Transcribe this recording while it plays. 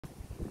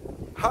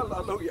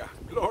Hallelujah.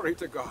 Glory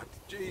to God.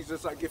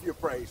 Jesus, I give you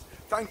praise.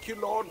 Thank you,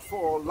 Lord,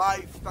 for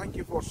life. Thank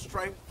you for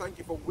strength. Thank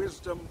you for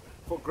wisdom,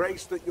 for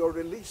grace that you're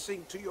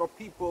releasing to your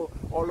people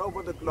all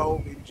over the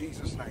globe in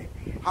Jesus' name.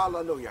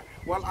 Hallelujah.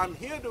 Well, I'm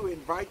here to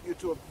invite you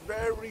to a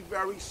very,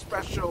 very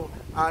special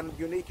and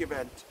unique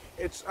event.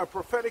 It's a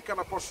prophetic and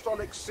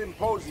apostolic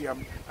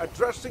symposium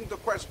addressing the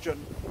question,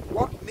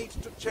 what needs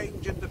to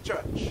change in the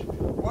church?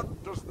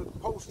 What does the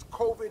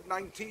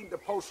post-COVID-19, the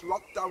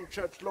post-lockdown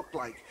church look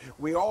like?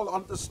 We all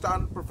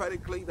understand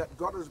prophetically that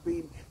God has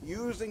been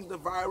using the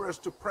virus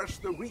to press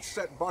the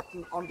reset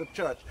button on the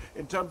church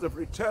in terms of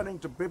returning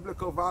to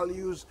biblical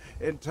values,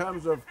 in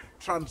terms of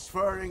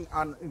transferring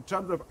and in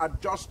terms of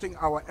adjusting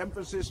our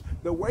emphasis,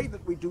 the way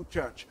that we do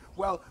church.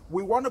 Well,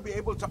 we want to be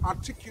able to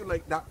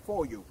articulate that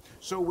for you.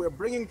 So we're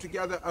bringing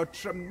together a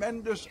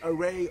tremendous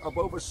array of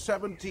over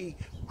 70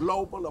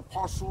 global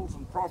apostles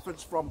and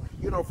prophets from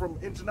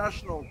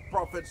international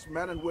prophets,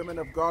 men and women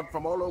of God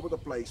from all over the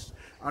place.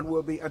 And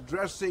we'll be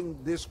addressing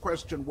this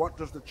question, what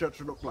does the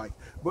church look like?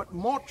 But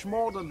much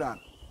more than that,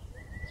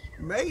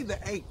 May the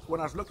 8th, when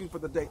I was looking for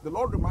the date, the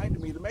Lord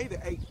reminded me that May the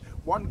 8th,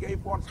 one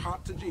gave one's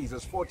heart to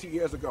Jesus 40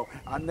 years ago.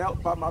 I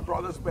knelt by my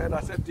brother's bed.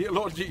 I said, dear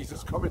Lord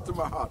Jesus, come into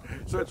my heart.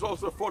 So it's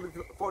also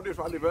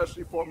 40th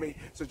anniversary for me.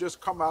 So just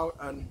come out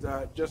and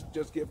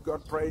just give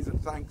God praise and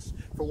thanks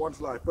for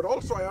one's life. But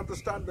also I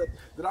understand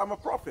that I'm a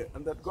prophet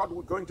and that God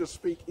was going to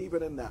speak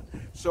even in that.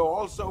 So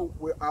also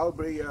I'll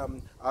be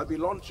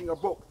launching a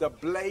book, The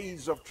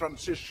Blaze of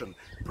Transition,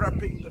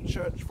 prepping the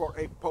church for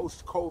a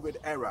post-COVID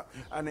era.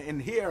 And in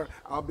here,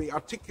 I'll be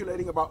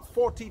articulating about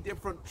 40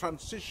 different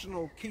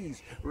transitional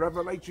keys,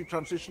 revelatory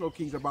transitional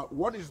keys about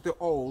what is the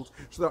old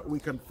so that we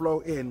can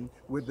flow in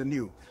with the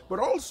new. But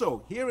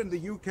also here in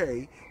the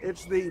UK,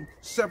 it's the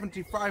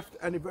 75th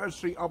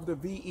anniversary of the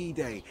VE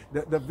Day,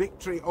 the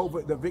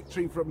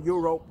victory from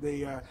Europe,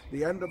 the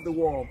end of the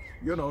war,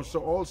 so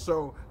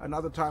also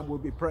another time we'll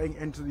be praying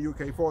into the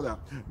UK for that.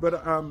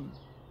 But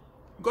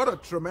got a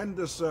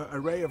tremendous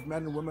array of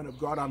men and women of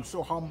God. I'm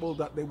so humbled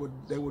that they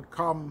would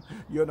come.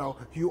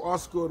 Hugh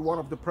Osgood, one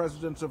of the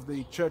presidents of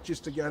the churches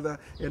together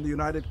in the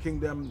United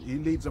Kingdom, he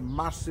leads a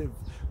massive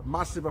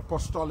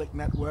apostolic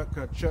network,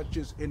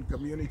 churches in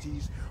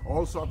communities.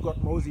 Also, I've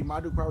got Mosey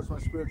Maduka, who's my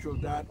spiritual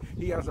dad.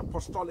 He has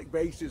apostolic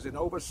bases in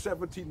over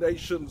 70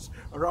 nations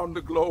around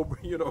the globe,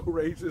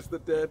 raises the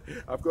dead.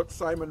 I've got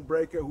Simon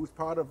Breaker, who's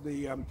part of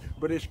the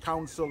British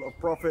Council of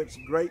Prophets,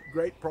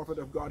 great prophet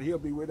of God. He'll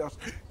be with us.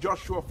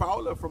 Joshua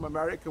Fowler from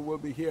America will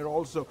be here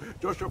also.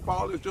 Joshua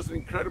Fowler is just an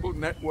incredible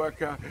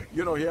networker.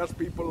 He has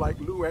people like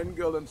Lou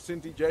Engel and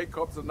Cindy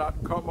Jacobs and that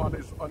come on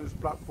his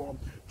platform.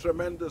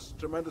 Tremendous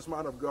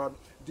man of God.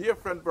 Dear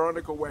friend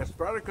Veronica West.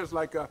 Veronica's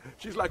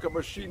she's like a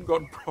machine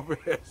gun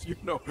prophetess,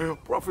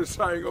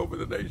 prophesying over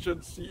the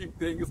nation, seeing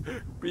things,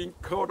 being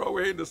caught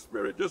away in the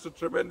spirit. Just a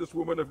tremendous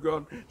woman of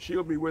God.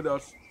 She'll be with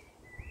us.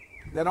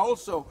 Then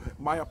also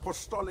my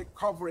apostolic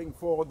covering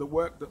for the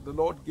work that the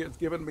Lord has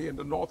given me in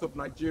the north of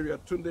Nigeria,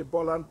 Tunde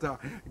Bolanta,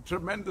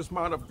 tremendous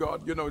man of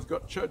God. He's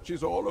got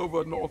churches all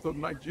over north of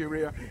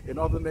Nigeria, in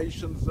other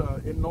nations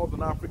in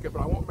northern Africa,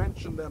 but I won't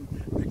mention them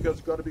because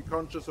you've got to be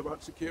conscious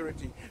about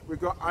security. We've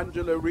got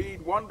Angela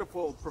Reed,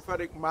 wonderful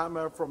prophetic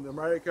mama from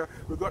America.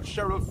 We've got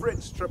Cheryl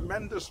Fritz,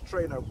 tremendous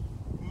trainer,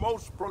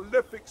 most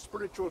prolific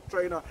spiritual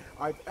trainer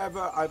I've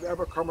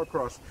ever come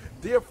across.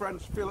 Dear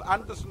friends, Phil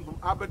Anderson from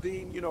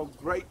Aberdeen,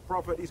 great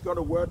prophet. He's got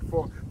a word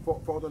for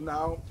the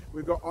now.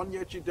 We've got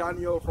Onyechi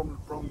Daniel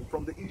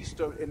from the east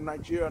in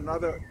Nigeria,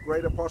 another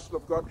great apostle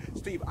of God.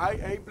 Steve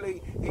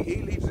Abley,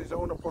 he leads his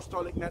own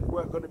apostolic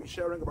network, going to be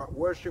sharing about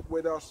worship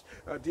with us.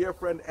 Dear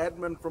friend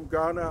Edmund from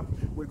Ghana.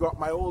 We've got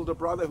my older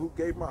brother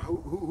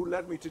who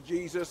led me to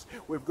Jesus.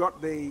 We've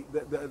got the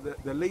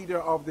leader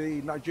of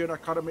the Nigerian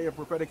Academy of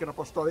Prophetic and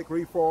Apostolic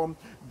Reform,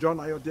 John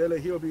Ayodele.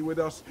 He'll be with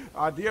us.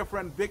 Our dear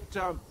friend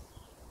Victor,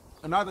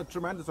 another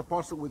tremendous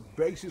apostle with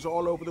bases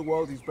all over the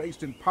world. He's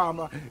based in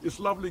Parma. It's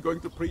lovely going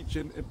to preach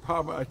in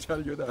Parma, I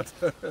tell you that.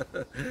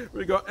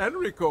 We got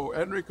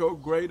Enrico,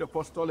 great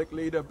apostolic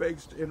leader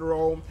based in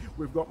Rome.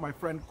 We've got my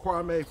friend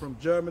Kwame from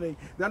Germany.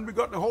 Then we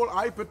got the whole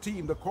IPA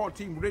team, the core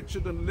team,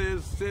 Richard and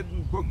Liz, Sid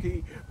and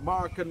Bookie,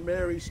 Mark and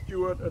Mary,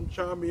 Stuart and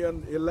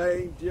Charmian,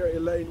 Elaine, dear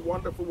Elaine,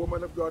 wonderful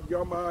woman of God,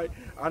 Yomai,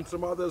 and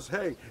some others.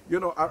 Hey,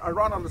 I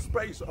run on the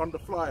space on the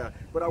flyer,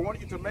 but I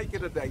want you to make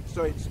it a date.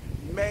 So it's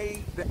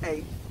May the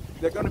 8th.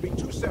 There are going to be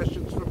two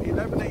sessions from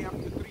 11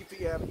 a.m. to 3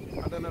 p.m.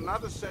 and then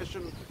another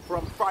session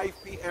from 5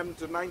 p.m.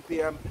 to 9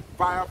 p.m.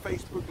 via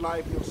Facebook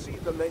Live. You'll see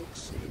the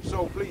links.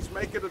 So please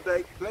make it a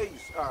date.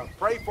 Please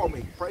pray for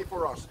me, pray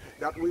for us,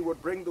 that we would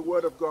bring the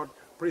word of God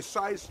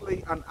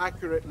precisely and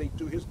accurately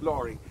to his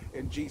glory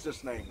in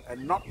Jesus' name.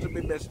 And not to be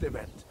missed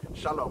event.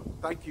 Shalom.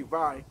 Thank you.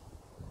 Bye.